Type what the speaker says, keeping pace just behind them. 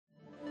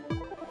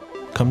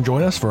Come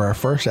join us for our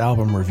first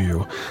album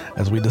review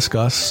as we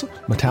discuss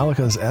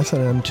Metallica's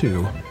S&M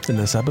 2 in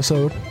this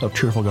episode of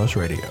Cheerful Ghost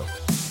Radio.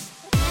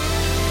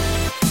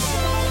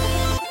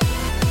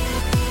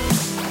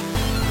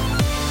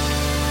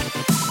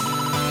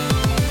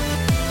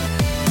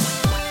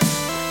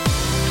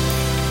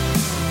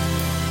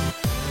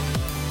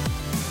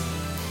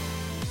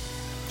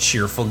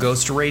 Cheerful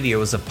Ghost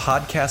Radio is a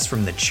podcast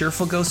from the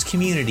Cheerful Ghost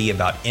community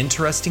about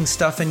interesting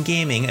stuff in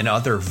gaming and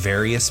other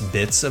various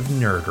bits of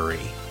nerdery.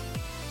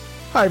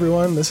 Hi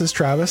everyone, this is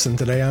Travis, and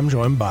today I'm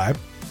joined by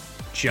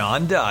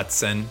John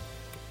Dotson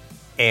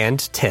and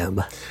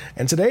Tim.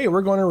 And today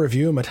we're going to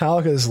review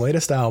Metallica's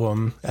latest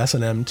album,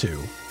 S&M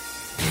 2.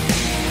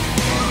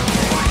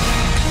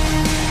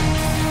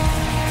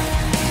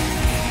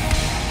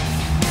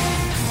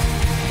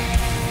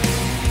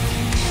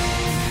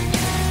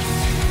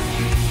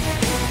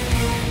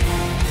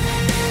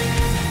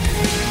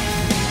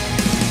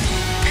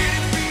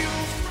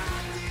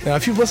 Now,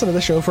 if you've listened to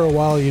the show for a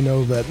while, you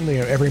know that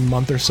every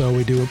month or so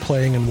we do a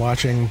playing and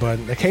watching, but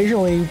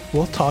occasionally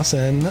we'll toss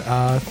in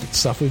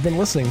stuff we've been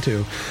listening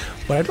to.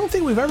 But I don't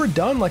think we've ever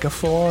done like a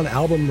full-on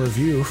album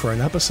review for an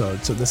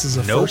episode, so this is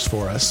a first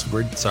for us.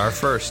 It's our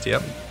first,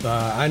 yep.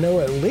 I know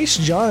at least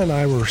John and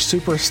I were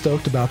super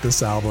stoked about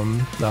this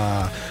album.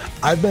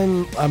 I've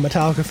been a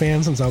Metallica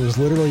fan since I was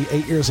literally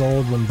 8 years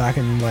old, when back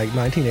in like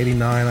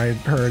 1989 I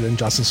heard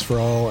Injustice for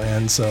All,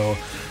 and so,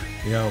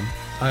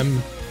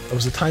 I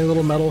was a tiny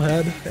little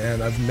metalhead,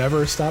 and I've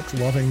never stopped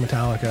loving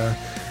Metallica,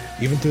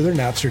 even through their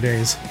Napster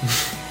days.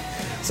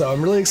 So I'm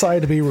really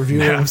excited to be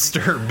reviewing...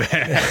 Napster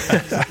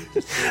bad.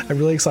 I'm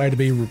really excited to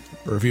be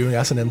reviewing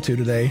S&M 2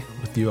 today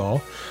with you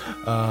all.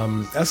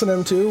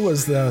 S&M 2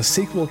 was the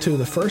sequel to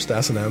the first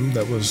S&M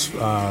that was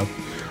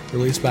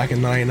released back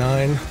in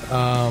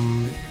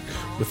 1999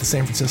 with the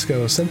San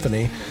Francisco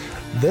Symphony.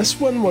 This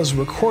one was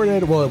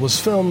recorded... Well, it was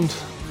filmed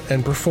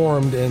and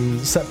performed in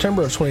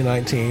September of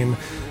 2019...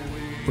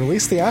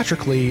 released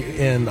theatrically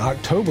in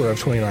October of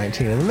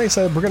 2019, and then they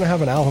said we're going to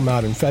have an album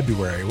out in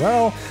February.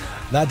 Well,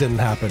 that didn't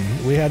happen.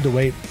 We had to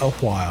wait a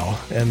while,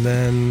 and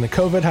then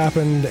COVID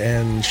happened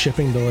and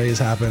shipping delays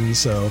happened.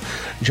 So,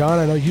 John,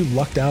 I know you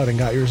lucked out and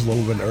got yours a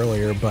little bit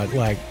earlier, but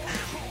like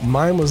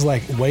mine was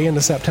like way into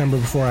September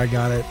before I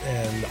got it,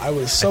 and I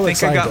was so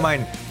excited. I think I got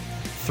mine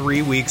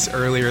 3 weeks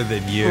earlier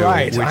than you.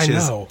 Right, I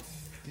know.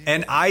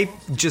 And I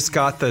just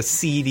got the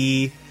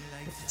CD /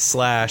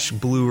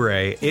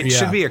 Blu-ray. It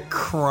should be a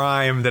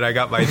crime that I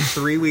got my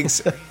 3 weeks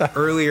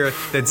earlier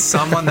than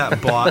someone that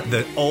bought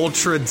the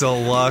Ultra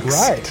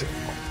Deluxe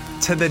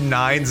to the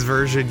 9s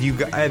version.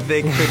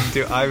 They couldn't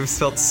do. I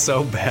felt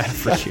so bad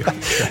for you.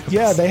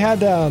 Yeah, they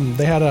had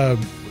a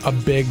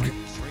big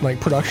like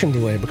production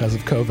delay because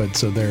of COVID.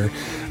 So their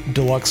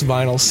deluxe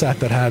vinyl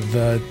set that had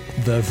the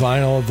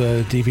vinyl,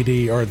 the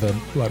DVD, or the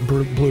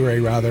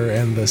Blu-ray rather,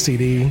 and the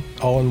CD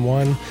all in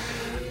one,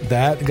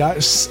 that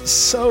got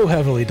so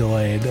heavily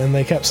delayed, and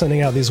they kept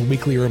sending out these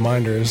weekly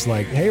reminders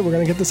like, hey, we're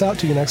going to get this out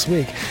to you next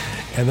week.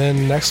 And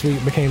then next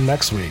week became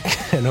next week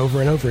and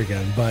over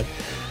again. But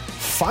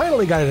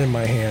finally got it in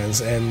my hands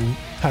and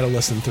had to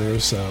listen through.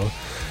 So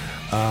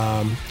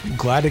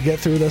glad to get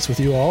through this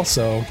with you all.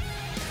 So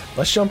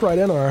let's jump right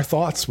in on our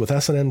thoughts with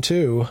S&M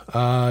 2.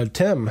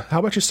 Tim, how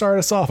about you start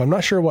us off? I'm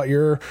not sure what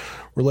your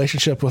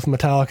relationship with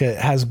Metallica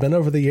has been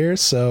over the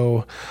years,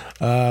 so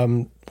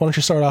why don't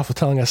you start off with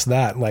telling us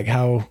that, like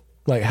how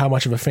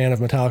much of a fan of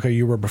Metallica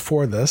you were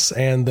before this,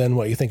 and then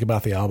what you think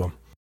about the album.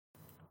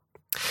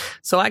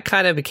 So I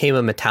kind of became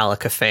a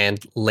Metallica fan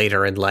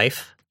later in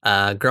life.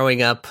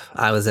 Growing up,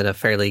 I was in a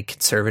fairly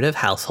conservative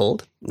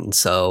household, and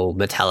so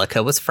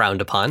Metallica was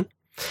frowned upon.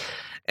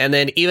 And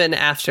then even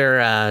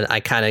after I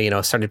kind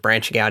of, started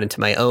branching out into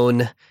my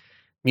own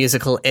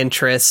musical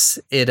interests,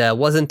 it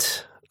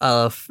wasn't,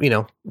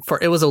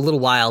 it was a little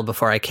while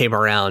before I came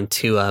around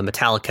to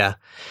Metallica.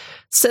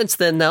 Since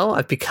then, though,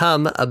 I've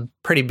become a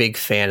pretty big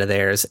fan of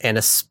theirs, and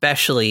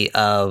especially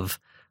of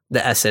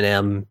the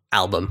S&M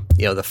album,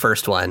 the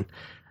first one.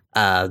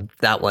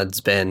 That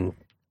one's been,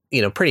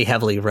 pretty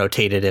heavily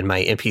rotated in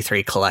my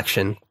MP3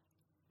 collection.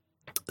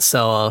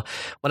 So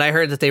when I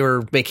heard that they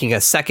were making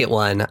a second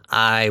one,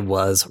 I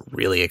was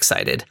really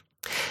excited.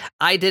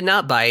 I did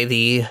not buy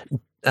the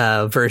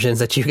versions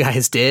that you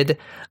guys did.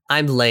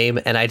 I'm lame,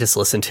 and I just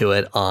listened to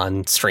it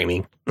on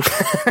streaming.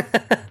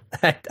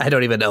 I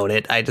don't even own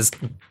it. I just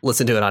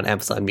listen to it on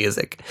Amazon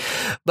Music.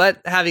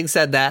 But having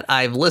said that,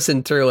 I've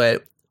listened through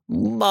it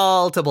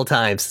multiple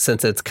times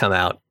since it's come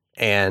out,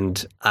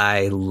 and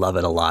I love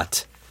it a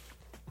lot.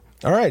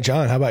 All right,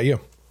 John, how about you?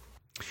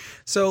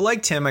 So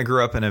like Tim, I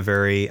grew up in a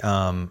very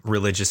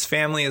religious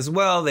family as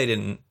well. They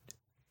didn't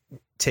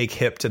take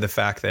hip to the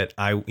fact that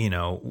I,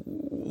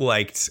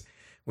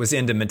 was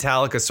into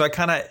Metallica. So I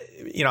kind of,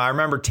 I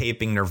remember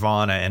taping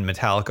Nirvana and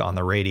Metallica on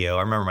the radio.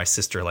 I remember my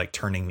sister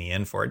turning me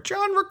in for it.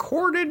 John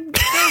recorded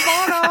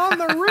Nirvana on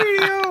the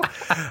radio.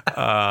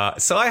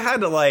 So I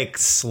had to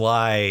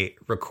sly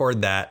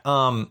record that.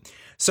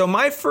 So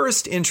my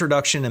first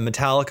introduction to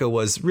Metallica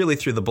was really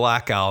through the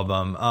Black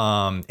Album.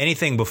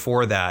 Anything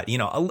before that,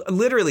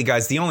 literally,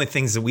 guys, the only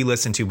things that we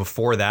listened to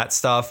before that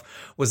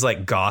stuff was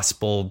like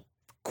gospel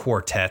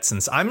quartets.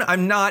 And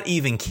I'm not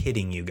even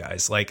kidding you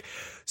guys.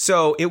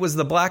 So it was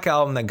the Black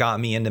Album that got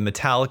me into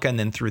Metallica. And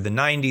then through the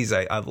 90s,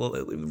 I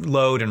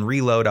load and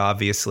reload,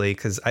 obviously,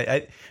 because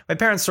my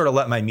parents sort of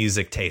let my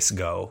music taste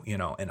go,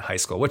 in high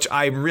school, which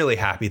I'm really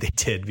happy they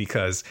did,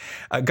 because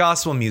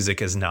gospel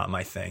music is not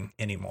my thing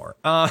anymore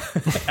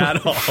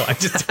at all. I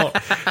just don't.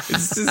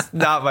 It's just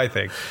not my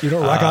thing. You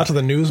don't rock out to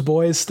the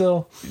Newsboys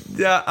still?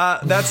 Yeah,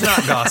 that's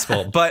not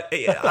gospel. But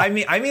I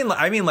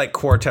mean like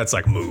quartets,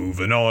 like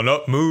moving on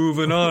up,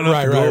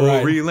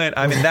 right. Reland.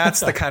 I mean,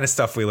 that's the kind of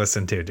stuff we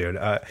listen to, dude.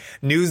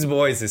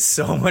 Newsboys is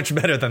so much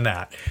better than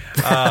that.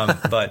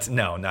 But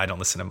no, I don't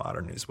listen to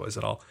modern Newsboys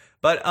at all.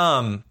 But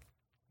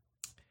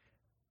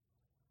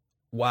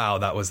wow,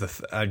 that was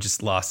I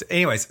just lost it.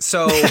 Anyways,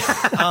 so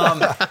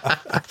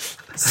I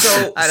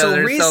know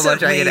there's recently, so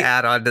much I can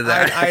add on to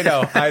that.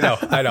 I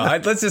know.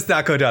 Let's just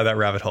not go down that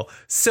rabbit hole.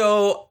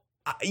 So,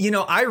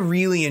 I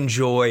really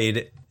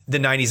enjoyed the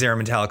 90s era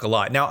Metallica a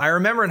lot. Now, I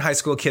remember in high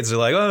school, kids are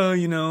like, oh,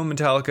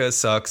 Metallica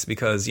sucks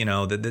because,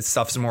 this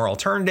stuff's more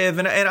alternative.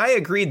 And I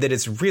agreed that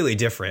it's really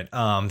different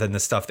than the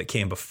stuff that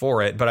came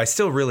before it, but I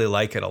still really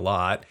like it a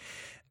lot.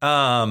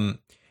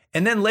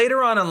 And then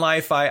later on in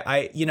life,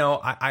 I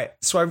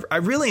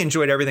really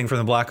enjoyed everything from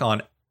the Black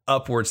on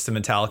upwards to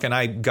Metallica. And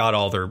I got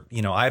all their,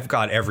 I've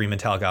got every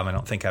Metallica album. I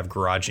don't think I have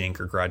Garage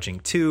Inc. or Garage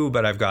Inc. 2,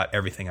 but I've got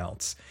everything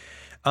else.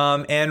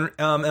 And in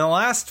the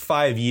last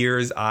 5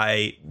 years,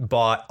 I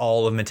bought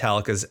all of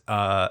Metallica's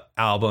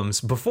albums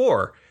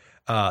before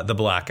the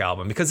Black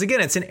Album, because,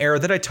 again, it's an era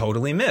that I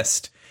totally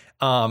missed.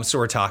 So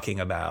we're talking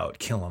about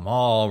Kill 'Em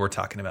All. We're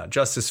talking about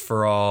Justice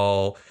for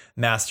All,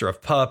 Master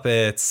of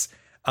Puppets.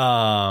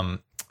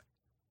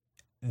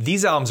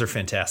 These albums are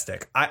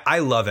fantastic. I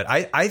love it.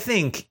 I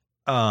think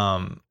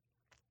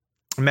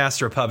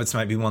Master of Puppets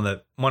might be one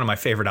of my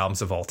favorite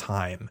albums of all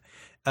time.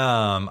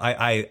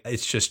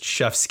 It's just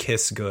chef's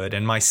kiss good,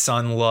 and my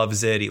son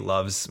loves it. He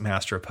loves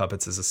Master of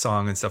Puppets as a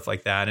song and stuff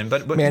like that.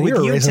 But man,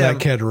 you're raising that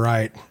kid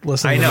right.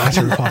 Listen to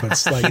Master of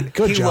Puppets, good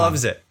job. He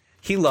loves it.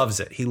 He loves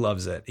it. He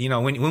loves it.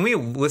 When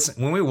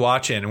we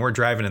watch it and we're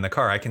driving in the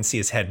car, I can see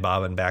his head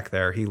bobbing back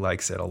there. He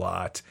likes it a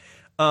lot.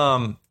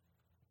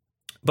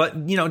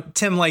 But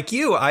Tim, like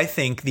you, I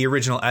think the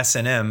original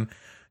S&M,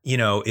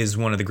 is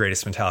one of the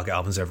greatest Metallica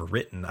albums ever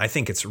written. I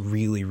think it's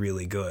really,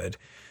 really good.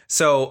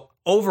 So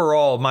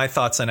overall, my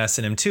thoughts on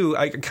S&M 2,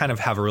 I kind of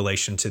have a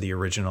relation to the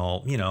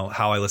original,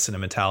 how I listen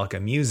to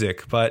Metallica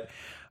music. But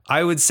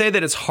I would say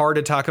that it's hard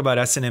to talk about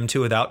S&M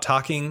 2 without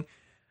talking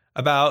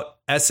about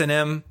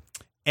S&M.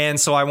 And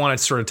so I want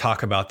to sort of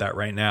talk about that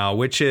right now,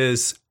 which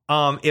is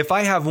if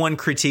I have one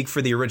critique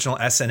for the original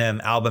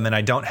S&M album, and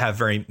I don't have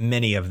very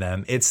many of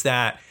them, it's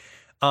that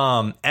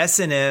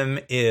S&M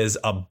is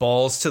a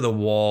balls to the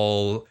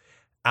wall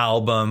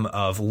album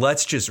of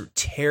let's just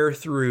tear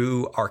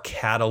through our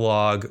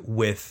catalog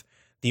with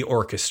the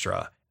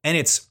orchestra. And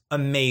it's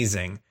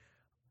amazing.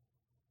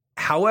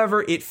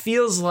 However, it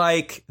feels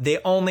like they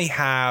only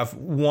have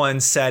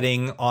one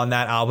setting on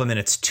that album, and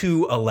it's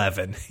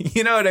 2:11.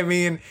 You know what I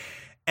mean?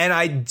 And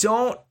I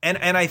don't, and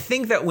I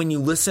think that when you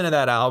listen to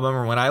that album,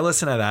 or when I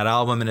listen to that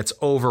album, and it's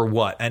over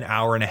an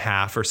hour and a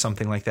half or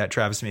something like that,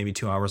 Travis, maybe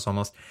 2 hours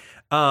almost.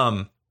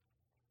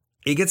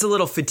 It gets a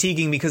little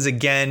fatiguing because,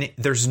 again,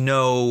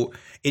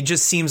 it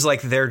just seems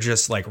like they're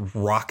just like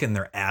rocking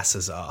their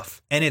asses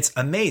off, and it's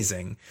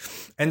amazing.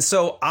 And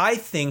so I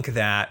think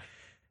that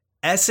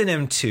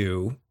S&M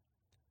 2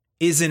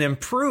 is an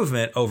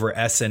improvement over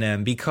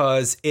S&M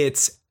because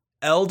it's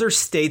elder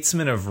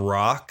statesmen of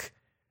rock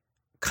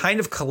kind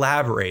of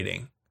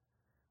collaborating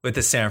with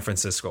the San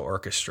Francisco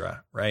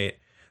Orchestra, right?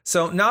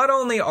 So not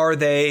only are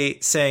they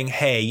saying,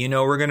 hey,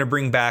 we're going to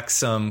bring back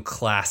some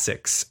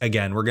classics.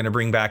 Again, we're going to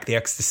bring back The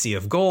Ecstasy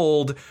of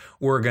Gold.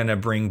 We're going to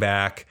bring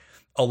back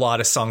a lot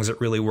of songs that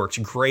really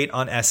worked great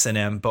on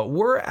S&M, but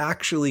we're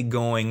actually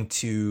going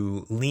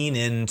to lean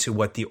into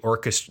what the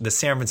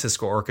San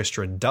Francisco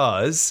Orchestra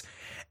does.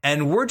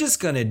 And we're just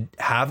going to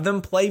have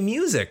them play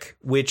music,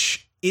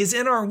 which is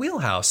in our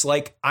wheelhouse,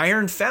 like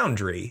Iron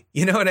Foundry.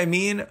 You know what I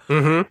mean?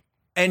 Mm-hmm.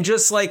 And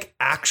just like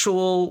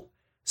actual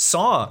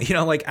song,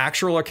 like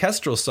actual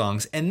orchestral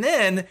songs. And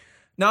then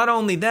not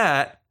only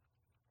that,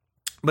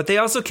 but they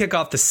also kick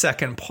off the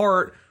second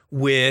part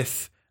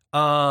with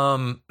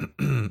Pulling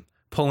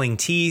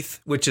Teeth,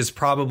 which is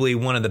probably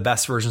one of the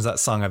best versions of that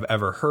song I've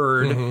ever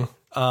heard.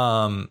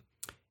 Mm-hmm.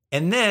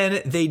 And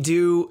then they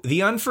do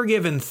The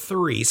Unforgiven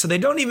 3. So they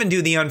don't even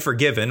do The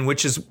Unforgiven,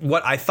 which is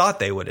what I thought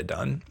they would have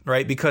done,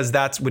 right? Because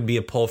that would be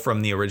a pull from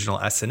the original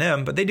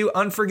S&M. But they do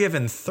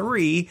Unforgiven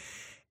 3,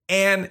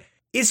 and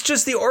it's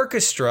just the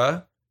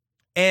orchestra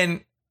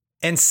and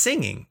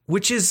singing,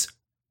 which is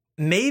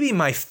maybe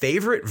my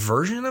favorite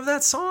version of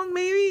that song.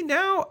 Maybe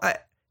now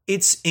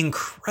it's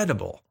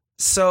incredible.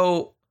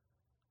 So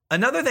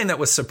another thing that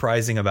was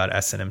surprising about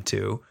S&M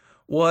 2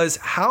 was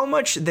how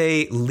much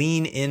they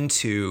lean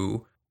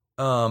into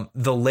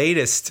the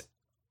latest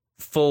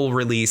full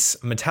release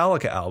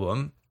Metallica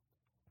album,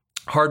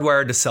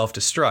 Hardwired to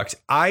Self-Destruct,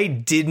 I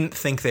didn't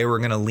think they were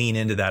going to lean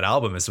into that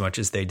album as much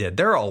as they did.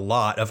 There are a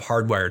lot of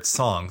Hardwired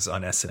songs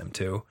on S&M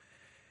 2,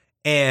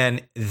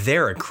 and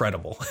they're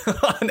incredible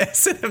on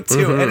S&M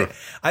 2. And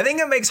I think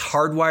it makes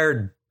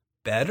Hardwired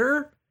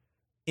better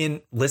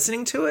in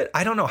listening to it.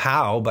 I don't know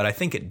how, but I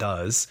think it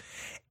does.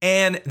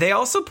 And they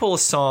also pull a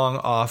song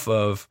off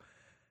of,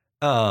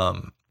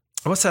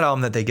 what's that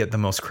album that they get the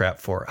most crap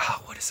for?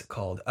 Oh, what is it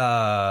called?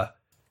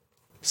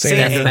 Saint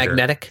Anger.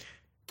 Magnetic.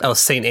 Oh,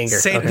 Saint Anger.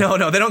 Okay.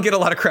 No, they don't get a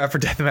lot of crap for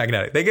Death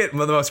Magnetic. They get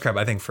the most crap,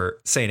 I think, for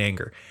Saint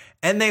Anger.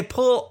 And they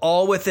pull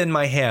All Within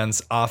My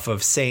Hands off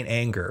of Saint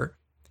Anger.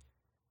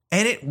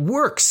 And it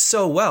works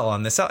so well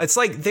on this. It's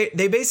like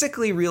they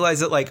basically realize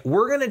that, like,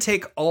 we're going to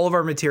take all of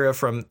our material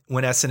from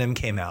when S&M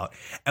came out,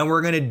 and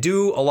we're going to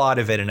do a lot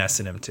of it in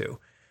S&M 2.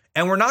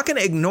 And we're not going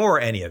to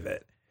ignore any of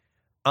it.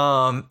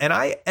 And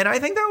I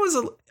think that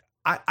was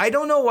I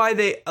don't know why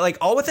they, like,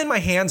 All Within My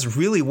Hands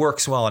really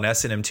works well in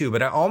S&M 2,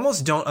 but I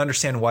almost don't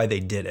understand why they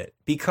did it,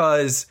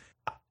 because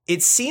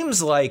it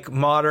seems like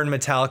modern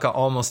Metallica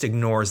almost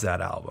ignores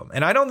that album.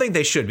 And I don't think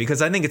they should,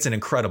 because I think it's an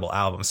incredible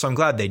album. So I'm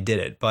glad they did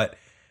it. But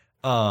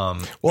I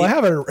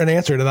have an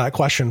answer to that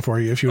question for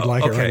you if you would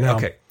like it right now.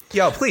 Okay.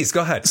 Yeah, please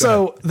go ahead.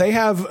 They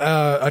have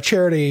a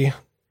charity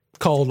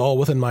called All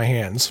Within My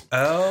Hands.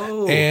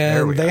 Oh,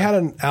 and they had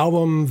an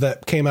album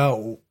that came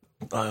out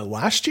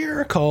last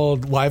year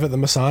called Live at the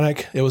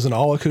Masonic. It was an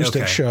all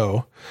acoustic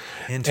show.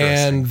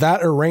 And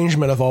that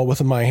arrangement of All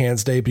Within My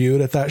Hands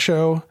debuted at that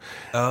show.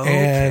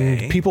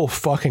 And people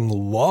fucking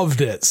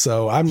loved it.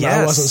 So I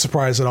wasn't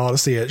surprised at all to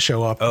see it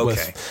show up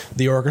with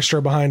the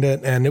orchestra behind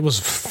it. And it was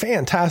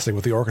fantastic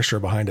with the orchestra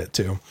behind it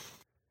too.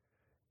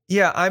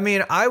 Yeah, I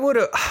mean, I would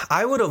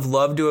have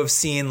loved to have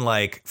seen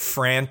like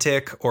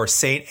Frantic or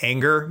Saint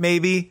Anger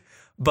maybe.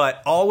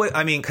 But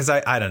because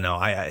I don't know,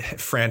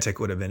 Frantic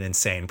would have been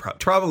insane,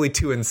 probably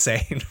too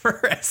insane for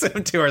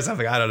SM2 or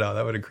something. I don't know,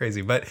 that would have been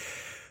crazy. But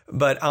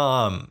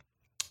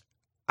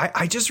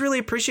I just really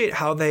appreciate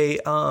how they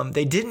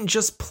didn't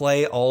just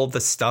play all the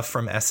stuff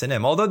from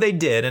S&M, although they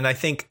did. And I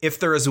think if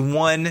there is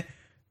one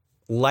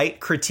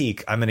light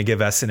critique I'm going to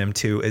give S&M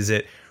 2 is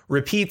it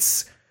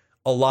repeats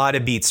a lot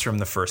of beats from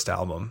the first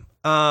album,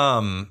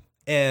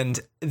 and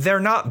they're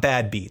not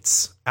bad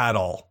beats at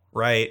all.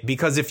 Right.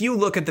 Because if you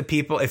look at the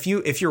people, if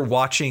you're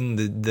watching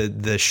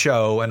the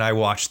show, and I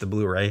watched the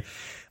Blu-ray,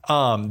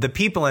 the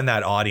people in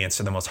that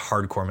audience are the most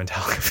hardcore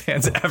Metallica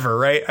fans ever.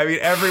 Right. I mean,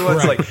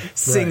 everyone's like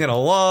singing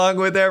along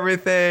with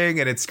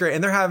everything, and it's great,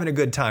 and they're having a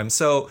good time.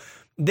 So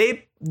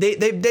they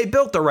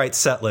built the right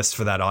set list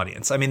for that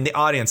audience. I mean, the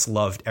audience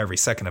loved every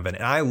second of it,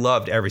 and I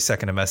loved every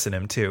second of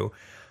S&M 2.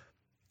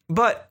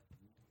 But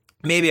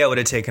maybe I would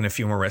have taken a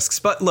few more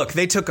risks, but look,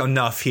 they took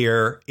enough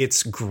here.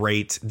 It's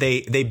great.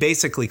 They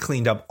basically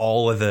cleaned up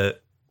all of the,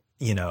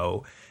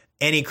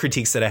 any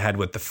critiques that I had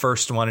with the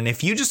first one. And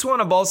if you just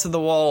want a balls to the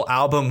wall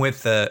album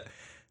with the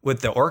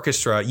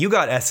orchestra, you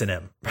got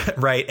S&M,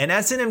 right? And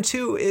S&M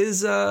 2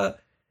 is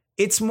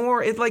it's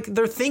more, like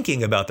they're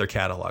thinking about their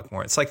catalog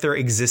more. It's like they're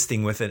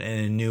existing with it in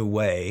a new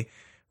way,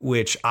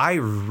 which I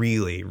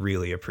really,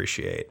 really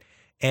appreciate.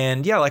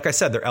 And yeah, like I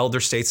said, they're elder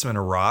statesmen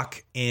of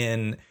rock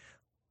in.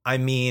 I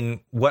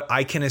mean, what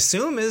I can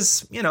assume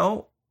is,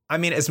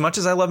 as much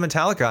as I love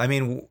Metallica, I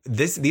mean,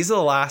 these are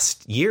the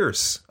last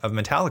years of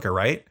Metallica,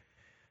 right?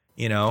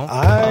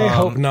 I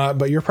hope not,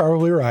 but you're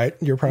probably right.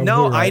 Right.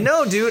 I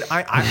know, dude.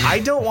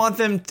 I don't want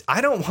them.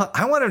 I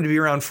want them to be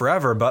around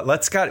forever, but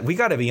we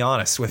got to be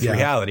honest with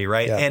reality,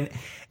 right? Yeah.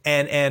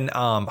 And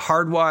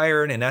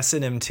Hardwired and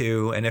S&M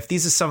 2. And if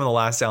these are some of the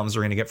last albums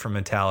we're going to get from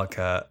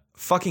Metallica,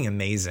 fucking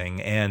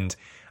amazing. And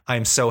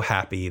I'm so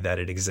happy that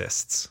it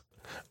exists.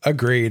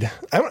 Agreed.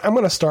 I'm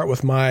going to start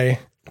with my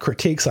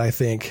critiques, I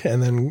think,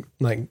 and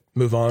then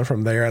move on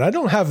from there. And I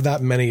don't have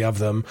that many of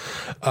them.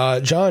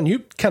 John, you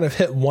kind of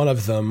hit one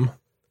of them,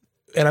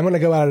 and I'm going to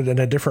go at it in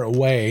a different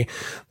way.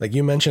 Like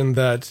you mentioned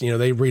that,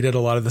 they redid a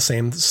lot of the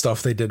same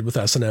stuff they did with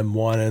S&M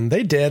 1, and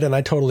they did, and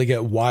I totally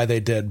get why they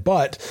did.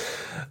 But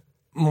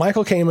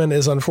Michael Kamen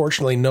is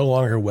unfortunately no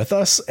longer with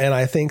us, and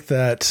I think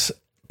that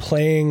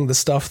playing the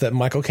stuff that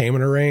Michael Kamen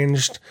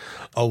arranged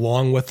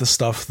along with the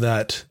stuff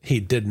that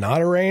he did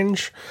not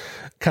arrange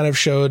kind of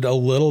showed a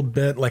little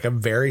bit, like a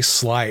very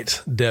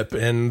slight dip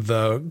in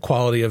the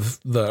quality of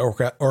the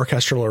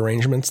orchestral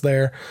arrangements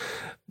there,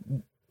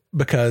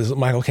 because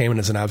Michael Kamen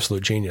is an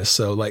absolute genius.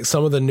 So like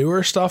some of the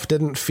newer stuff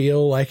didn't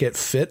feel like it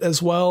fit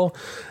as well.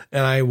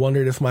 And I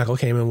wondered if Michael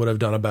Kamen would have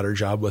done a better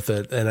job with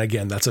it. And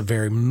again, that's a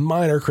very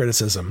minor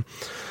criticism.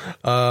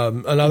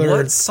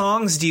 What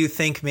songs do you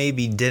think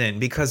maybe didn't?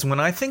 Because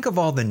when I think of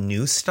all the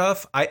new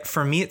stuff,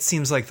 for me, it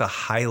seems like the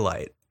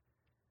highlight.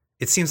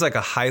 It seems like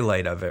a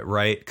highlight of it,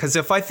 right? Because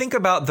if I think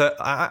about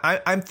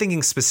I'm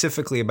thinking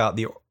specifically about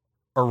the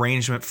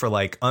arrangement for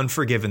like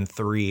Unforgiven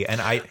 3,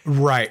 and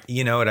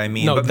you know what I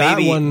mean? No, but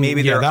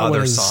maybe there are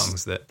other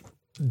songs that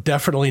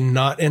definitely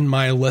not in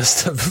my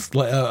list of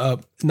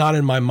not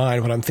in my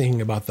mind when I'm thinking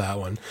about that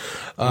one.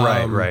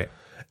 Right.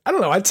 I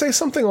don't know. I'd say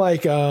something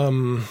like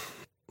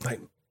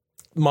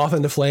Moth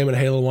into Flame and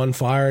Halo 1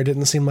 Fire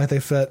didn't seem like they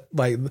fit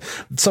like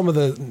some of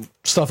the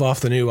stuff off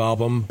the new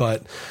album,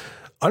 but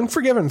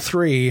Unforgiven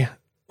 3,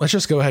 let's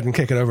just go ahead and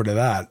kick it over to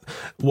that,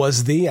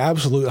 was the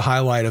absolute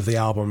highlight of the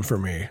album for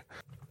me.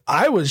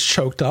 I was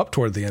choked up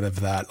toward the end of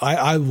that.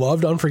 I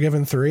loved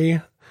Unforgiven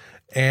 3,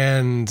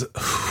 and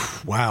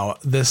wow,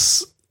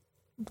 this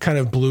kind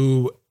of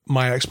blew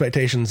my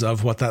expectations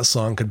of what that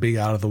song could be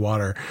out of the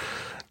water.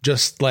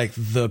 Just like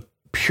the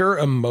pure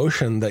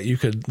emotion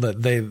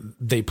that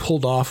they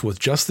pulled off with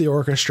just the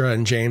orchestra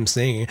and James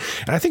singing.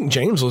 And I think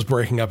James was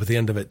breaking up at the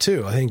end of it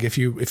too. I think if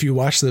you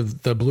watch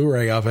the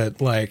Blu-ray of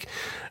it, like,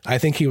 I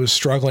think he was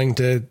struggling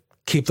to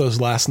keep those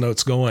last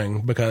notes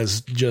going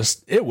because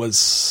just, it was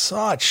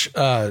such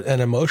an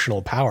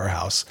emotional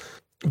powerhouse.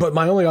 But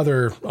my only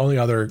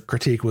other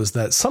critique was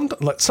that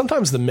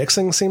sometimes the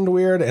mixing seemed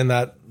weird, and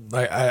that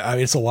I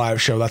mean, it's a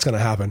live show, that's going to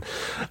happen.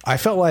 I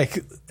felt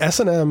like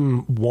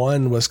S&M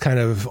 1 was kind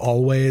of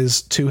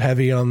always too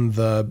heavy on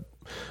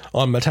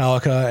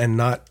Metallica and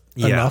not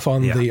enough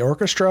on the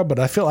orchestra, but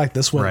I feel like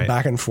this went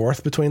back and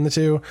forth between the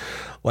two.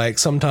 Like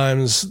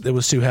sometimes it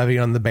was too heavy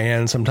on the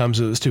band, sometimes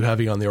it was too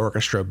heavy on the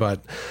orchestra,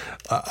 but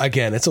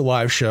again, it's a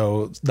live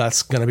show,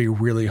 that's going to be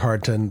really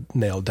hard to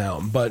nail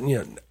down. But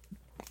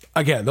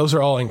again, those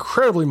are all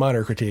incredibly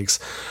minor critiques,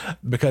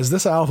 because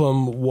this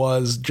album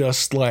was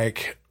just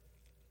like,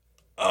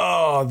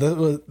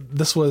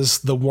 this was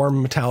the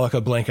warm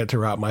Metallica blanket to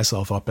wrap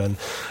myself up in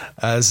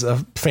as a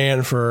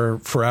fan for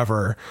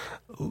forever.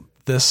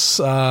 This,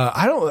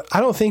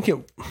 I think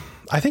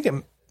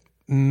it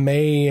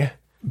may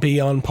be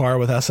on par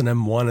with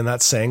S&M 1, and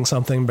that's saying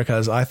something,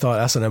 because I thought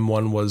S&M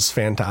 1 was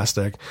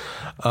fantastic.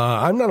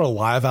 I'm not a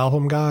live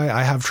album guy.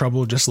 I have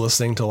trouble just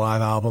listening to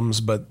live albums,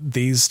 but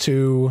these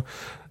two,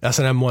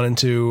 S&M 1 and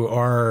 2,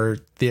 are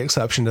the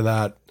exception to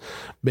that,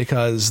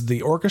 because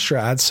the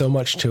orchestra adds so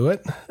much to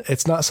it.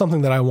 It's not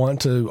something that I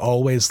want to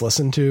always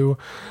listen to,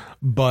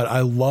 but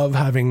I love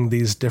having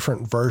these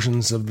different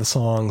versions of the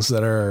songs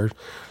that are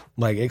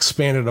like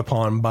expanded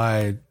upon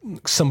by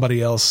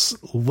somebody else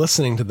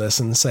listening to this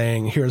and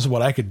saying, here's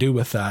what I could do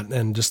with that.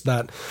 And just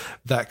that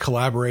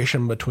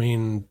collaboration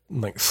between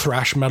like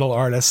thrash metal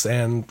artists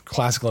and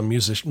classical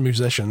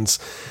musicians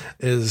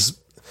is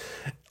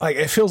like,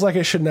 it feels like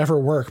it should never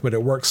work, but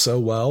it works so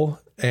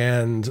well.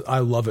 And I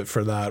love it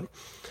for that.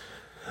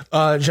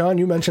 John,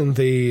 you mentioned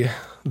the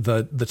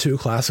two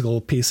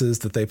classical pieces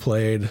that they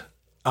played.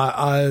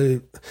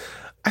 I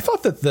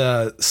thought that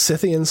the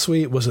Scythian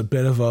suite was a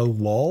bit of a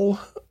lull.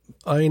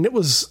 I mean, it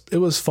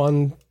was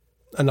fun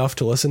enough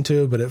to listen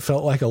to, but it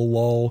felt like a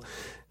lull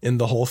in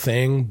the whole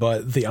thing.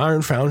 But the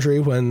Iron Foundry,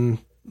 when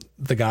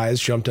the guys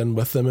jumped in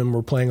with them and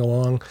were playing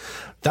along,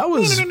 that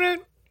was...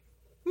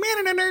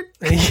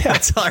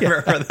 That's how I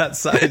remember that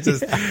side.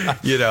 Just,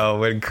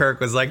 when Kirk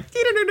was like,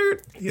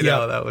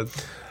 that was...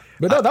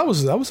 But no, that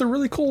was a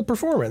really cool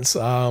performance.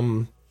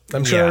 I'm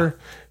sure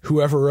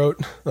whoever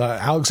wrote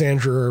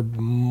Alexander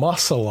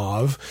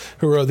Mosolov,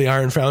 who wrote the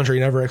Iron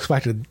Foundry, never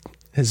expected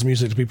his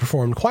music to be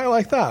performed quite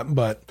like that.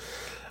 But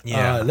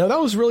no, that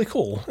was really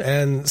cool.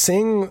 And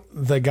seeing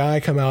the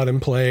guy come out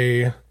and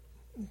play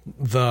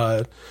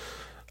the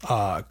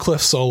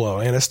Cliff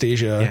solo,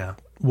 Anesthesia,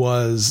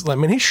 was, I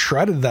mean, he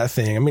shredded that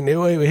thing. I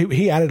mean,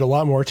 he added a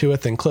lot more to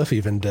it than Cliff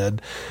even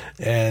did.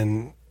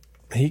 And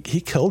he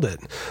killed it.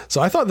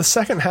 So I thought the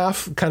second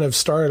half kind of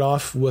started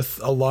off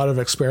with a lot of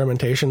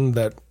experimentation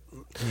that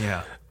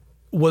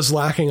was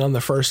lacking on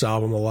the first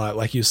album a lot.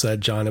 Like you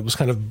said, John, it was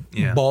kind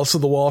of balls to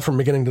the wall from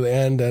beginning to the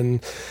end.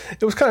 And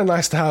it was kind of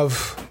nice to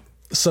have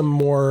some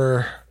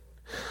more,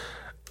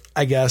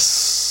 I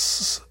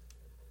guess,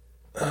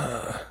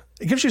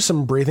 it gives you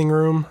some breathing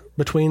room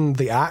between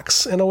the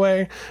acts in a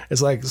way.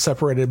 It's like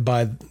separated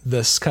by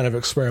this kind of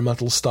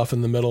experimental stuff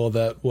in the middle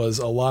that was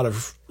a lot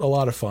of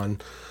fun.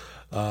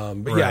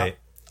 But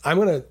I'm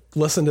going to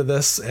listen to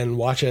this and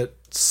watch it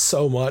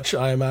so much.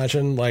 I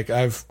imagine, like,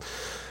 I've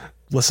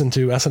listened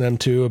to S&M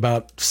 2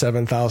 about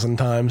 7,000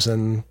 times,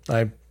 and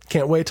I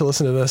can't wait to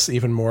listen to this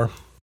even more.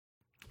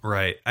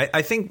 Right.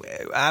 I think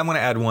I want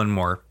to add one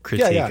more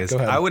critique. Go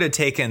ahead. I would have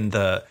taken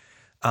the,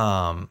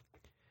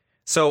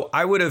 so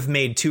I would have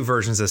made two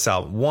versions of this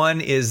album.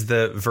 One is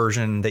the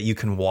version that you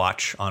can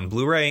watch on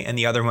Blu-ray, and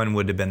the other one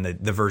would have been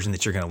the version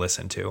that you're going to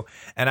listen to.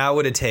 And I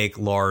would have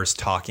taken Lars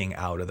talking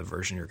out of the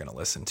version you're going to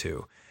listen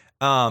to.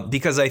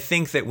 Because I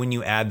think that when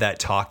you add that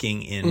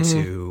talking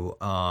into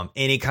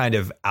any kind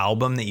of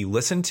album that you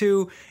listen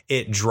to,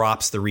 it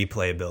drops the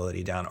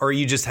replayability down, or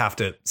you just have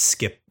to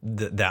skip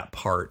that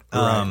part.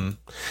 Right.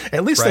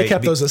 At least they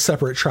kept those as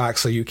separate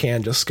tracks, so you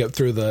can just skip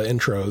through the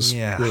intros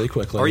really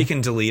quickly. Or you can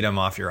delete them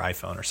off your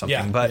iPhone or something.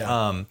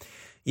 I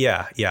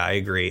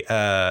agree.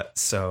 And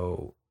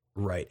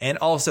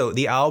also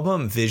the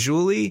album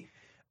visually,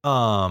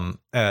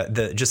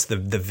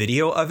 the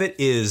video of it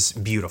is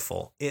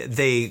beautiful.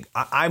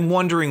 I'm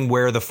wondering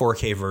where the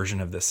 4K version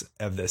of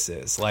this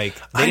is. Like,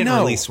 they didn't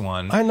release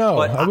one. I know.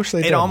 But I wish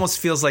they did. It almost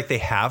feels like they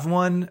have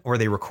one, or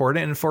they record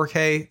it in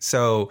 4K.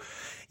 So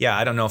yeah,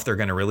 I don't know if they're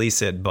going to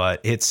release it, but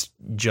it's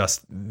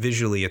just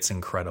visually, it's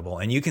incredible.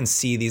 And you can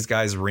see these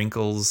guys'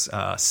 wrinkles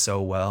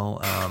so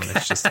well.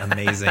 It's just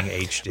amazing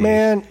HD.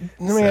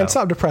 Man,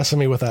 stop depressing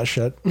me with that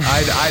shit.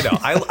 I know.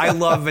 I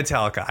love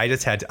Metallica.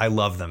 I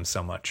love them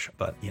so much,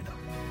 but you know.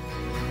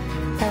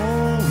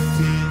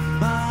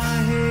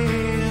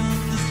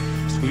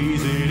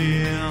 Squeeze it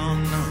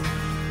in,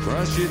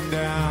 crush it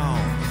down.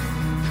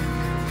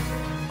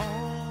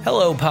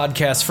 Hello,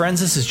 podcast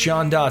friends. This is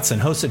John Dotson,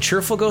 host of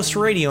Cheerful Ghost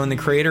Radio and the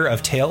creator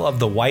of Tale of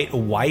the White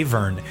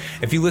Wyvern.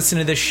 If you listen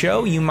to this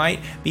show, you might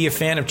be a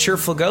fan of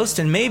Cheerful Ghost,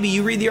 and maybe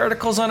you read the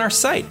articles on our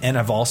site. And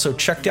I've also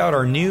checked out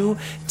our new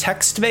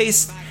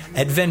text-based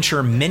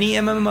adventure mini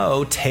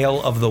MMO,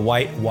 Tale of the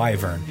White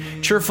Wyvern.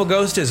 Cheerful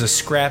Ghost is a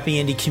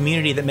scrappy indie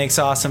community that makes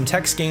awesome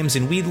text games,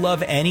 and we'd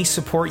love any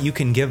support you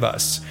can give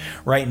us.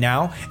 Right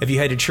now, if you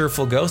head to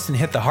Cheerful Ghost and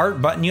hit the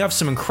heart button, you have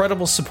some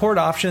incredible support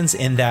options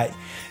in that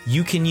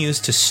you can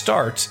use to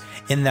start,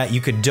 in that you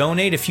could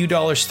donate a few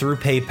dollars through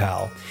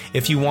PayPal.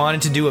 If you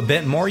wanted to do a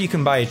bit more, you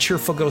can buy a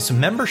Cheerful Ghost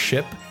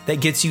membership that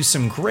gets you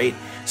some great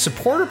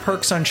supporter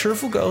perks on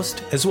Cheerful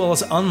Ghost, as well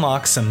as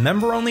unlock some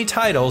member-only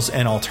titles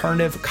and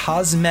alternative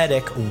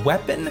cosmetic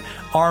weapon,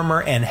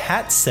 armor, and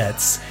hat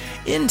sets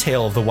in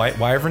Tale of the White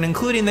Wyvern,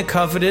 including the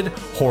coveted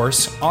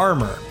horse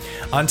armor.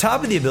 On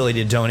top of the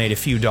ability to donate a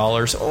few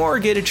dollars or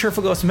get a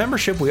Cheerful Ghost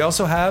membership, we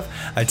also have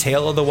a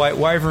Tale of the White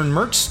Wyvern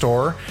merch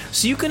store,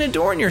 so you can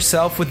adorn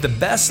yourself with the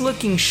best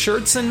looking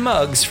shirts and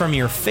mugs from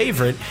your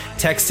favorite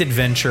text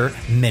adventure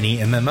mini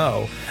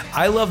MMO.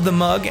 I love the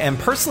mug and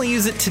personally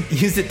use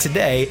it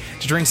today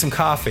to drink some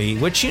coffee,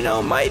 which, you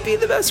know, might be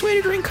the best way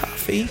to drink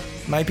coffee.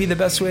 Might be the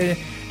best way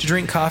to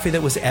drink coffee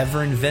that was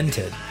ever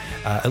invented.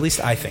 At least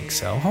I think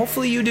so.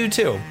 Hopefully you do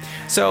too.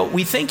 So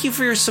we thank you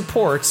for your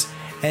support,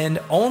 and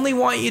only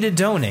want you to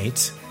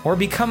donate or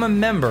become a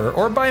member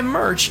or buy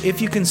merch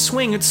if you can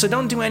swing it, so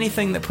don't do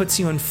anything that puts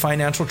you in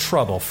financial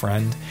trouble,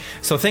 friend.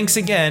 So thanks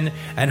again,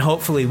 and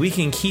hopefully we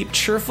can keep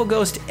Cheerful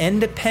Ghost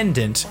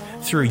independent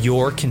through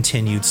your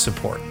continued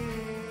support.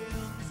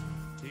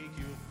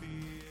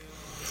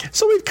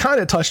 So we've kind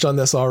of touched on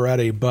this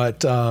already,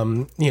 but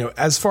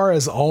as far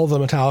as all the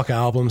Metallica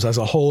albums as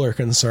a whole are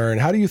concerned,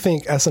 how do you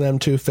think S&M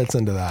 2 fits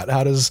into that?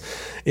 How does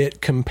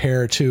it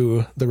compare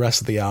to the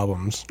rest of the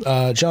albums?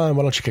 John,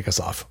 why don't you kick us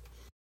off?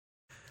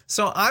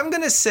 So I'm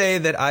going to say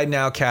that I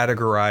now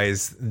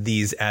categorize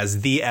these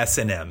as the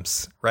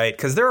S&Ms, right?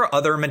 Because there are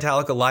other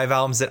Metallica live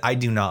albums that I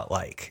do not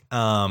like.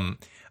 I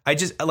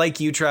just, like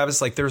you, Travis,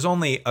 like there's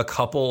only a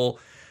couple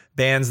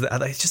bands that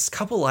just a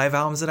couple live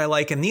albums that I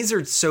like, and these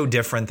are so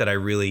different that I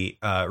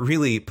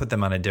really put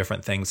them on a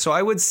different thing. So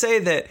I would say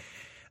that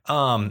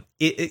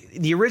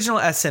the original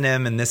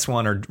S&M and this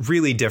one are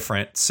really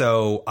different.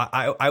 So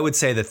I would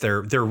say that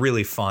they're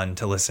really fun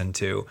to listen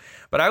to,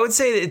 but I would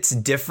say that it's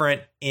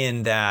different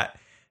in that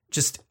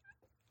just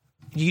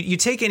you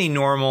take any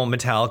normal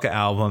Metallica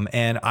album,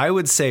 and I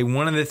would say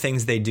one of the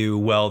things they do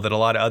well that a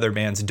lot of other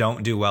bands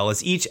don't do well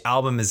is each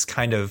album is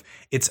kind of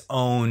its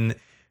own.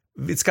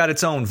 It's got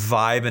its own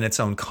vibe and its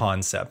own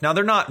concept. Now,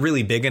 they're not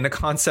really big into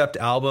concept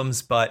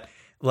albums, but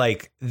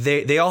like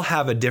they all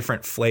have a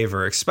different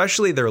flavor,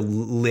 especially their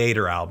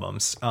later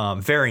albums.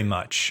 Very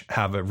much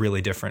have a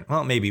really different,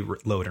 well, maybe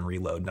Load and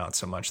Reload, not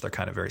so much. They're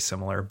kind of very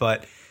similar,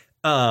 but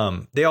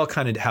they all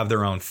kind of have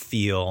their own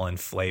feel and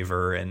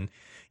flavor. And,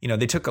 you know,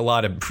 they took a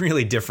lot of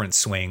really different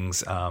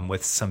swings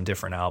with some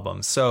different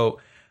albums. So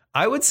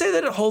I would say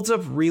that it holds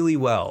up really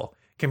well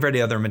compared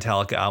to other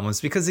Metallica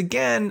albums, because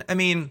again, I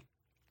mean,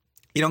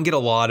 you don't get a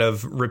lot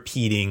of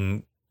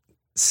repeating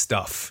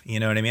stuff. You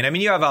know what I mean? I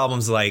mean, you have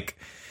albums like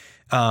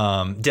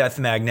Death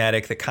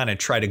Magnetic that kind of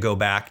try to go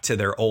back to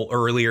their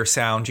earlier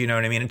sound. You know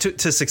what I mean? And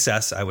to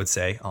success, I would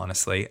say,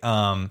 honestly.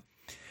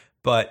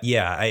 But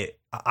yeah,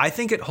 I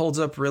think it holds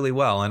up really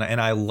well.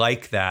 And I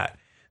like that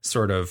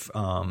sort of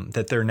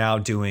that they're now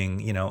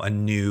doing, you know, a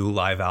new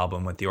live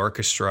album with the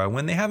orchestra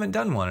when they haven't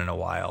done one in a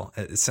while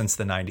since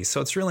the 90s. So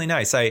it's really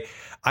nice.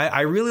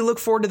 I really look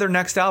forward to their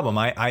next album.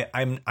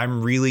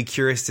 I'm really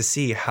curious to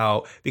see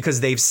how, because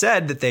they've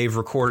said that they've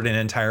recorded an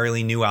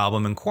entirely new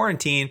album in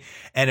quarantine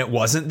and it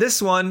wasn't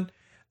this one,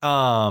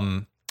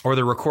 or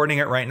they're recording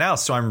it right now.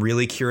 So I'm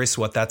really curious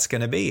what that's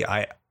going to be.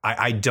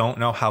 I don't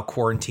know how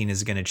quarantine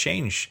is going to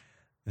change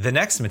the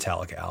next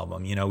Metallica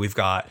album. You know, we've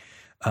got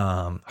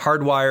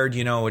Hardwired,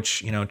 you know,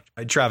 which, you know,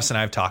 Travis and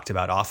I have talked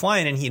about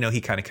offline, and, you know,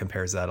 he kind of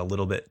compares that a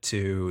little bit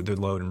to the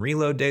Load and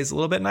Reload days a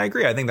little bit. And I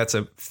agree. I think that's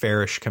a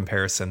fairish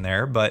comparison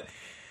there, but,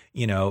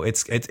 you know,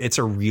 it's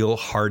a real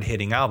hard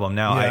hitting album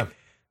now. Yeah.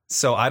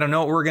 So I don't know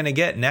what we're going to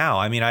get now.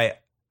 I mean,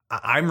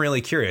 I'm really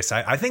curious.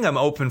 I think I'm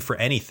open for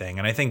anything.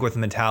 And I think with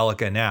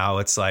Metallica now,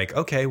 it's like,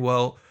 okay,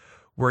 well,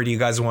 where do you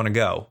guys want to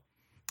go?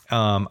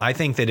 I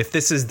think that if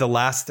this is the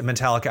last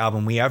Metallica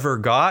album we ever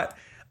got,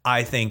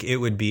 I think it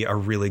would be a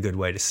really good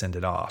way to send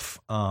it off.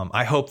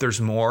 I hope there's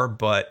more,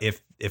 but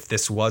if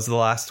this was the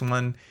last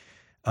one,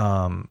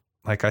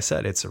 like I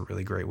said, it's a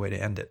really great way to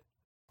end it.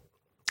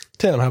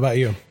 Tim, how about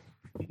you?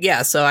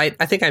 Yeah, so I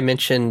think I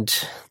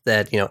mentioned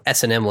that, you know,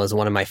 S&M was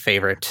one of my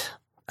favorite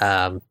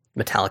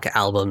Metallica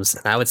albums,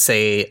 and I would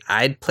say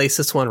I'd place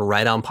this one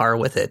right on par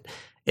with it.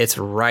 It's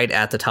right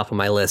at the top of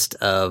my list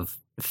of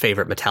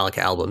favorite Metallica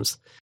albums.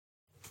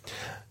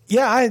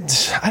 Yeah,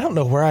 I don't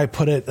know where I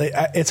put it.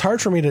 It's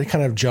hard for me to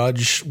kind of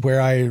judge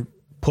where I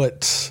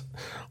put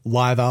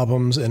live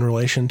albums in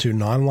relation to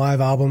non-live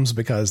albums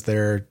because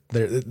they're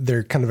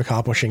kind of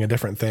accomplishing a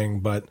different thing.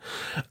 But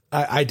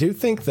I do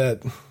think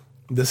that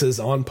this is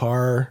on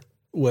par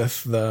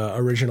with the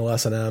original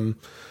S&M.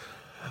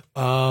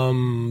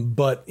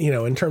 But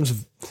in terms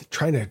of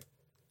trying to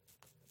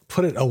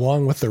put it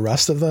along with the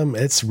rest of them,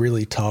 it's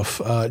really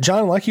tough.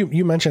 John, like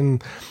you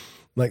mentioned,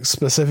 like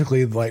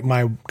specifically like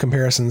my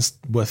comparisons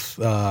with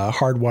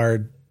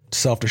Hardwired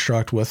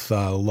Self-Destruct with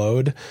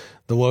Load,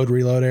 the Load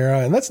Reload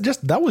era. And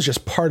that was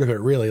just part of it,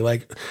 really.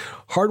 Like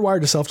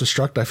Hardwired to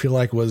Self-Destruct, I feel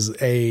like was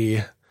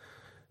a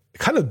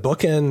kind of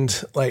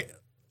bookend. Like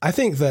I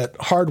think that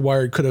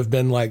Hardwired could have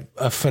been like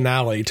a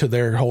finale to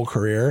their whole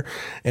career,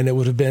 and it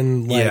would have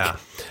been like,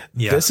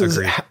 this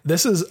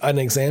is an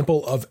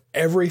example of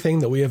everything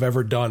that we have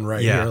ever done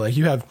here. Like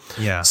you have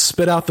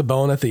Spit Out the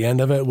Bone at the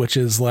end of it, which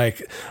is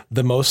like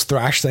the most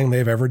thrash thing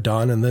they've ever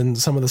done. And then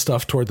some of the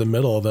stuff toward the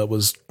middle that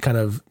was kind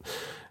of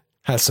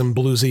has some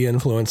bluesy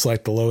influence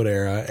like the Load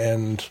era.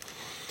 And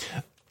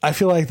I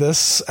feel like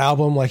this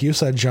album, like you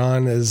said,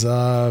 John, is,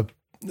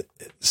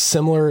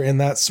 similar in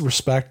that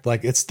respect.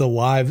 Like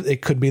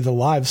it could be the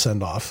live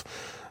send off,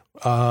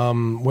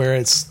 where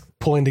it's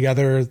pulling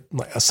together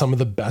some of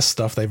the best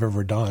stuff they've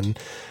ever done.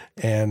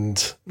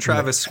 And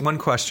Travis, one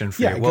question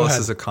for you. Well, this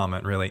is a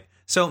comment really.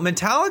 So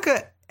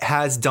Metallica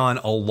has done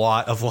a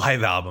lot of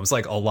live albums,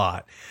 like a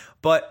lot,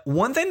 but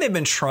one thing they've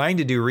been trying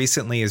to do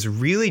recently is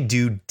really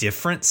do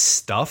different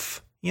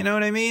stuff. You know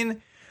what I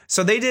mean?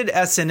 So they did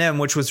S&M,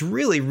 which was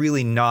really,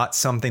 really not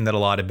something that a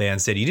lot of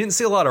bands did. You didn't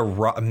see a lot of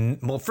rock.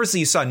 Well, firstly,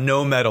 you saw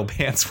no metal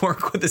bands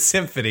work with the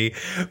symphony,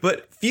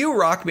 but few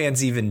rock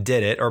bands even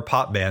did it, or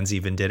pop bands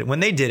even did it. When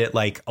they did it,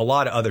 like a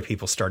lot of other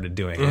people started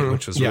doing it,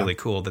 which was really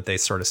cool that they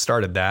sort of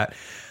started that.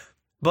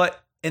 But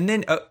and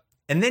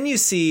then you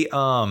see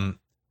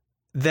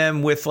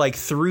them with like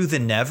Through the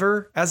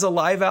Never as a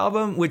live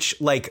album,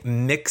 which like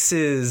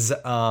mixes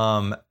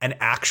an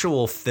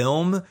actual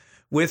film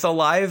with a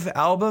live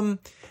album.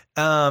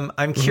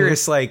 I'm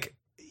curious, like,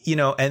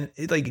 and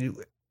like,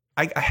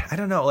 I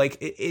don't know,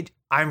 like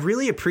I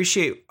really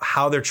appreciate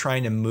how they're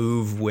trying to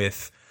move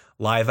with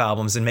live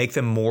albums and make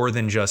them more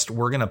than just,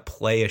 we're going to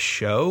play a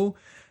show,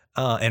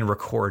 and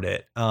record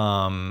it.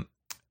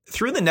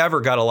 Through the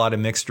Never got a lot of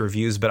mixed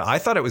reviews, but I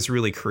thought it was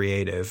really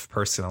creative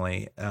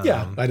personally.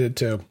 I did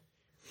too.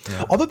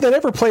 Yeah. Although they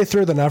never played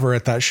Through the Never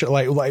at that show.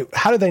 Like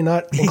how did they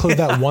not include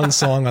that one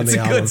song on the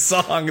album? It's a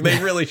good song.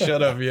 They really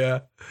should have. Yeah.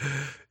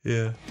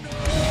 Yeah.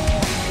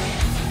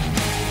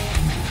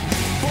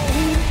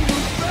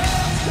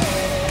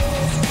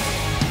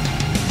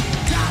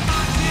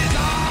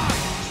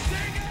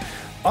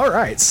 All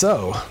right,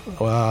 so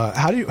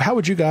how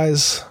would you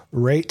guys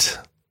rate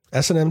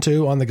S&M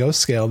 2 on the Ghost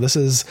scale? This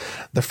is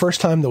the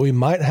first time that we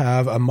might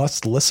have a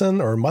must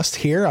listen or must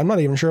hear. I'm not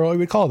even sure what we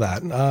would call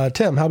that.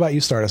 Tim, how about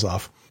you start us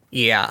off?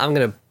 Yeah, I'm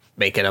gonna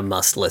make it a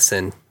must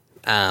listen.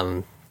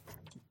 I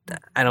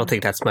don't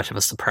think that's much of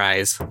a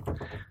surprise,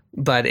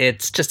 but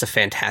it's just a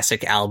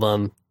fantastic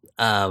album.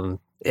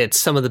 It's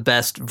some of the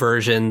best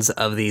versions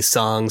of these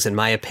songs, in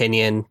my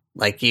opinion.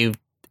 Like you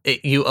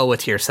owe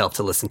it to yourself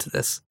to listen to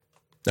this.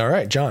 All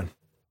right, John.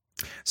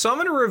 So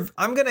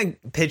I'm gonna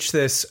pitch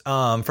this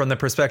from the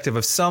perspective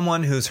of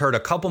someone who's heard a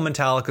couple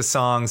Metallica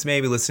songs,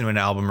 maybe listened to an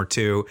album or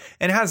two,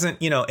 and hasn't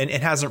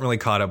really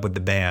caught up with the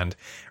band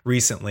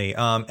recently.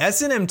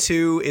 S&M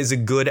 2 is a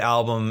good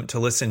album to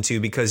listen to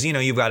because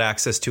you've got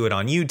access to it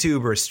on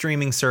YouTube or a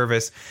streaming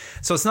service,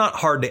 so it's not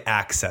hard to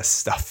access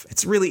stuff.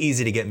 It's really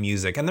easy to get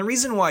music, and the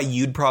reason why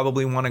you'd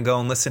probably want to go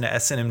and listen to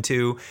S&M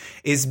 2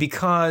 is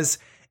because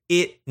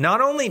it not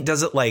only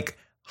does it like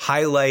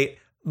highlight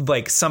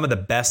like some of the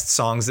best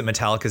songs that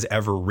Metallica's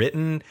ever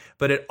written,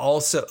 but it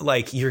also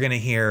like you're gonna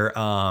hear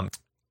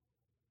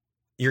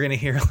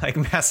like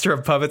Master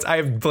of Puppets. I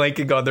have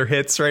blanking on their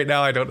hits right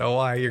now. I don't know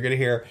why. You're gonna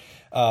hear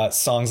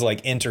songs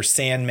like Enter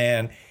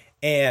Sandman,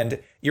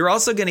 and you're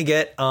also gonna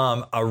get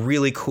a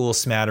really cool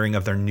smattering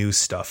of their new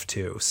stuff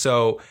too.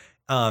 So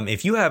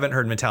if you haven't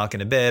heard Metallica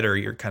in a bit, or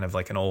you're kind of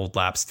like an old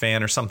lapsed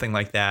fan or something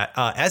like that,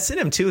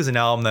 S&M 2 is an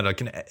album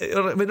that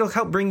it'll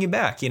help bring you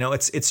back.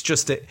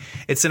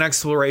 It's an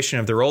exploration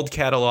of their old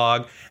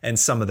catalog and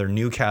some of their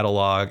new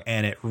catalog,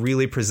 and it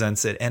really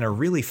presents it in a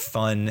really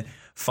fun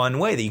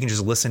way that you can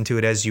just listen to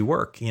it as you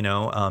work,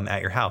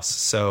 at your house.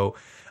 So,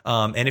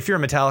 and if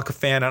you're a Metallica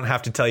fan, I don't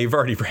have to tell you, you've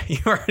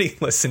already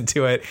listened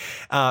to it.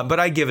 But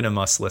I give it a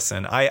must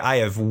listen. I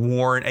have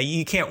worn,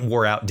 you can't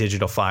wore out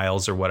digital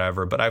files or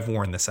whatever, but I've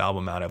worn this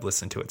album out. I've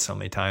listened to it so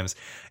many times.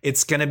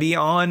 It's going to be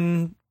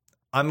on,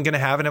 I'm going to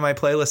have it in my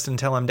playlist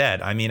until I'm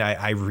dead. I mean,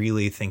 I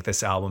really think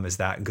this album is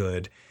that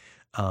good.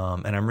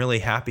 And I'm really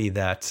happy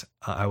that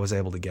I was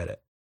able to get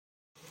it.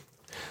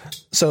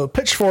 So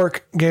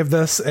Pitchfork gave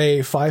this a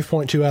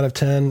 5.2 out of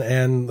 10,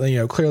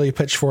 and clearly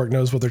Pitchfork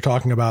knows what they're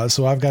talking about.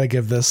 So I've got to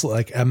give this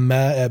like a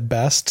meh at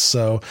best.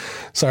 So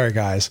sorry,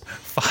 guys.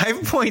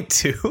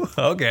 5.2.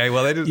 Okay,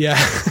 well they did.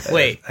 Yeah.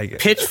 Wait,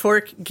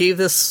 Pitchfork gave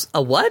this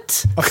a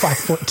what? A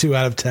 5.2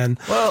 out of 10.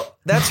 Well,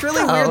 that's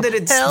really weird that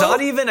it's hell?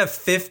 not even a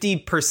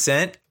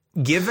 50%,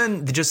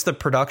 given just the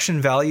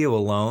production value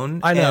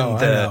alone. I know.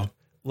 And I know.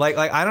 Like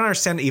I don't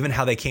understand even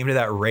how they came to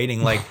that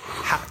rating. Like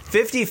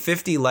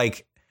 50-50.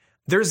 Like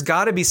there's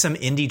got to be some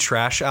indie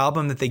trash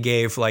album that they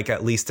gave like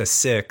at least a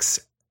 6.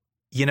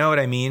 You know what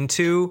I mean?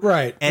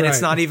 Right. And it's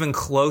right. not even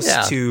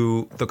close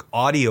to the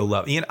audio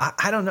level.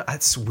 I don't know.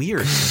 That's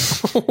weird.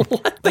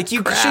 Like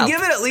you should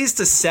give it at least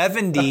a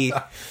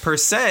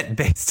 70%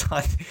 based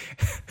on.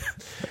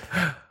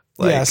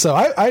 Yeah. So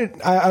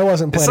I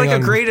wasn't planning. It's like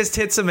on, a greatest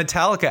hits of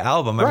Metallica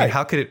album. I mean,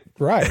 how could it?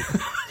 Right.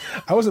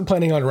 I wasn't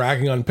planning on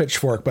ragging on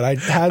Pitchfork, but I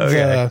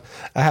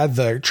had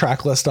the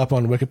track list up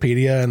on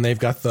Wikipedia, and they've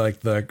got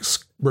the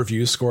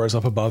review scores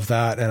up above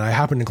that, and I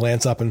happened to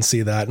glance up and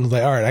see that, and was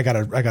like, all right,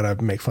 I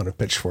gotta make fun of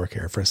Pitchfork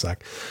here for a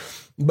sec.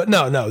 But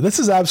no, this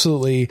is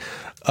absolutely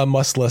a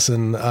must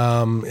listen.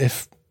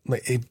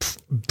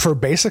 For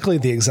basically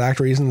the exact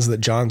reasons that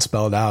John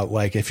spelled out.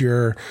 Like if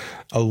you're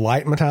a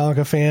light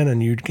Metallica fan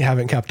and you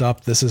haven't kept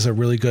up, this is a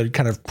really good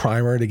kind of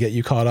primer to get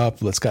you caught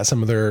up. It's got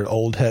some of their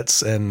old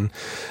hits and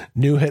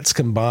new hits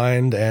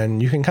combined,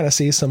 and you can kind of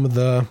see some of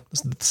the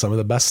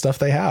best stuff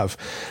they have.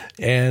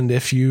 And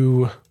if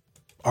you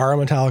are a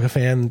Metallica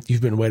fan, you've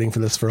been waiting for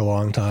this for a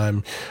long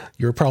time.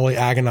 You're probably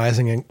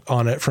agonizing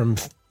on it from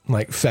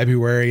like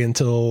February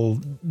until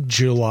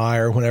July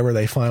or whenever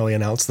they finally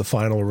announced the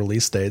final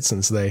release date,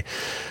 since they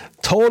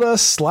told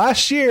us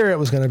last year it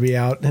was going to be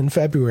out in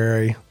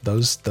February.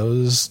 Those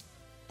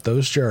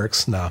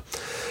jerks. No,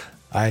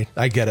 I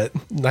get it.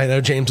 I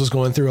know James was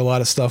going through a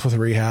lot of stuff with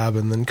rehab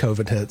and then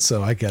COVID hit,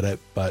 so I get it.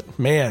 But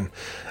man,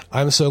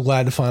 I'm so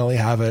glad to finally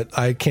have it.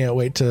 I can't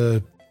wait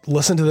to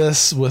listen to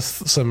this with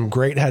some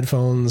great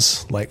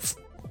headphones, like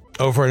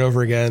over and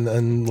over again.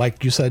 And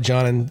like you said,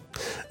 John, and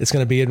it's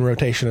going to be in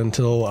rotation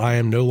until I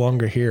am no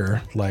longer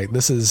here. Like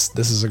this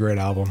is a great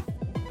album.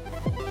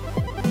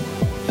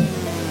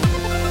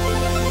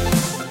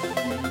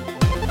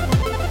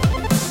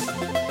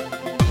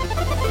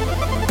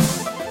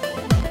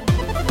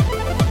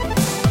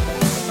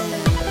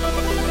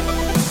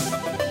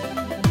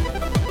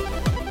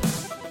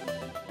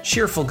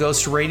 Cheerful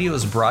Ghost Radio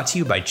is brought to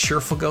you by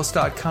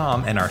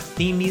cheerfulghost.com, and our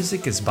theme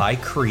music is by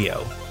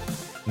Creo.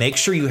 Make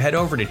sure you head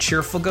over to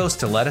Cheerful Ghost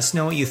to let us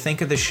know what you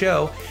think of the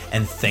show,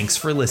 and thanks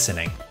for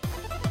listening.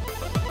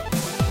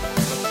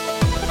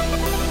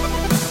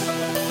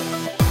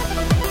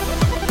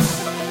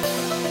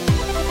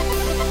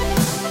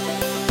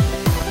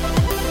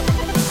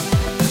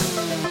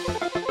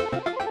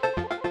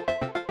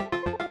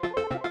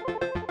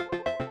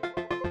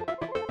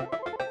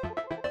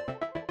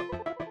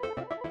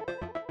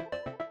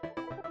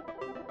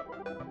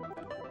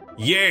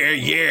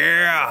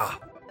 Yeah.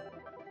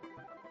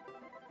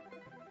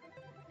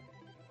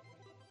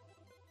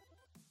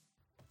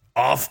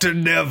 Off to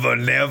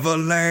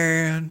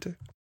Neverland.